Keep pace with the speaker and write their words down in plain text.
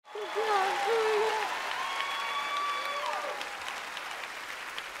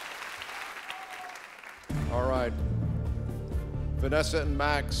Vanessa and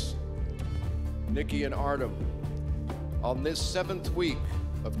Max, Nikki and Artem, on this 7th week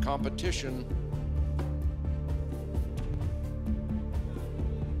of competition,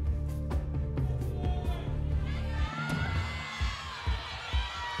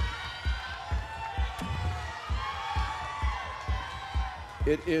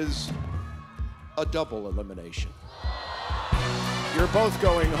 it is a double elimination. You're both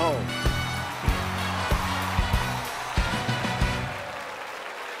going home.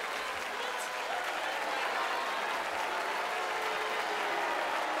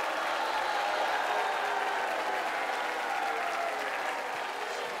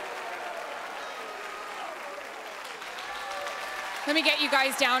 Let me get you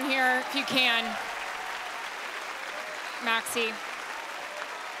guys down here if you can. Maxie.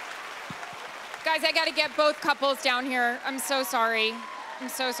 Guys, I gotta get both couples down here. I'm so sorry. I'm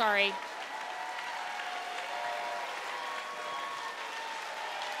so sorry.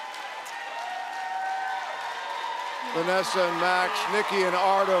 Vanessa and Max, Nikki and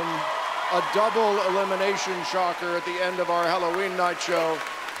Artem, a double elimination shocker at the end of our Halloween night show.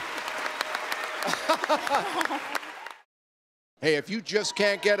 Hey, if you just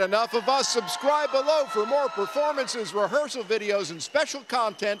can't get enough of us, subscribe below for more performances, rehearsal videos, and special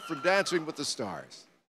content from Dancing with the Stars.